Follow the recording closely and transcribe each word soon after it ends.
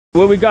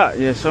What we got?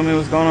 Yeah, show me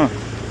what's going on.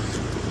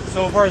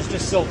 So far, it's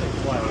just silt and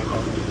clay.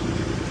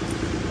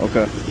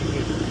 Okay.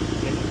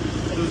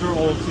 Those are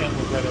old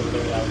samples right over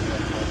there. That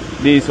was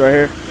These right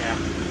here? yeah.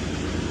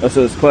 Oh,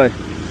 so it's clay.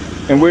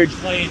 And where'd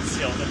Clay and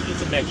silt.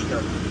 It's a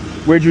mixture.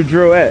 where'd you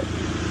drill at?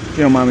 If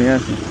you don't mind me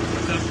asking.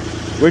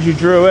 Where'd you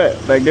drill at?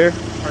 Back there?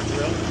 Our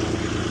drill?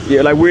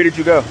 Yeah, like where did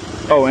you go?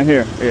 Oh, in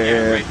here.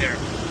 Yeah. Right there.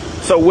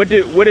 So what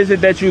is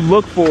it that you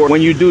look for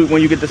when you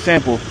get the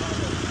sample?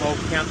 Well,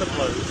 count the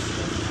flows.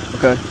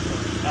 Okay.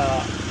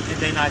 And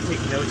then I take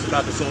notes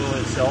about the soil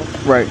itself.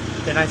 Right.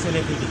 Then I send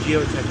it to the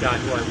geotech guy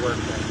who I work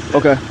with.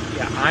 Okay.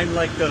 Yeah, I'm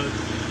like the,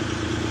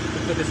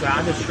 put this way,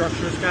 I'm the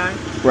structures guy.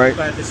 Right.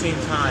 But at the same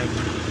time,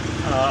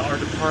 our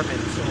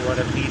departments or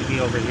whatever need me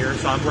over here,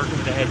 so I'm working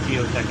with the head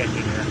geotech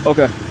engineer.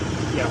 Okay.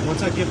 Yeah,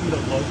 once I give him the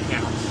low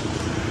counts,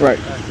 Right.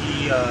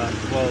 he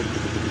will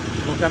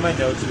look at my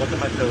notes, look at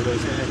my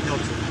photos, and then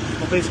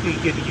he'll basically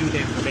give you the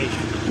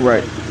information.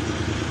 Right.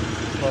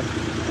 Look,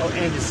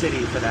 and the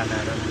city for that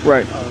matter.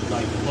 Right.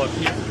 Like, look,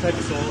 here's the type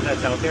of soil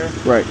that's out there.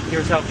 Right.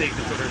 Here's how big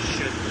the filters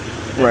should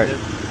be. Right.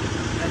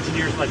 The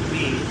engineers like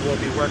me will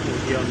be working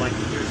with you on like,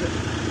 here's it.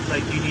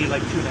 Like, you need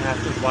like 2.5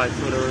 foot wide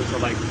footers or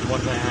like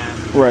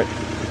 1.5. Right.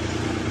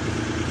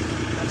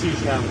 That's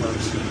usually how it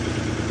works.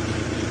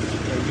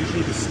 Yeah,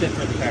 usually the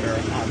stiffer the better,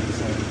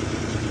 obviously.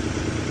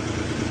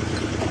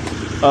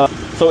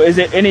 So is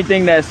it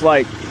anything that's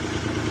like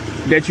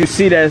that you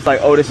see that's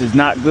like, oh, this is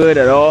not good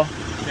at all?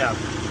 Yeah.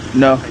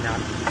 No. Probably not.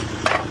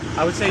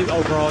 I would say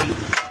overall,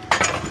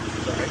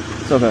 sorry.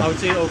 It's okay. I would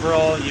say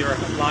overall your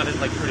lot is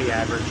like pretty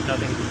average.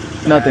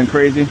 Nothing Nothing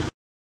crazy.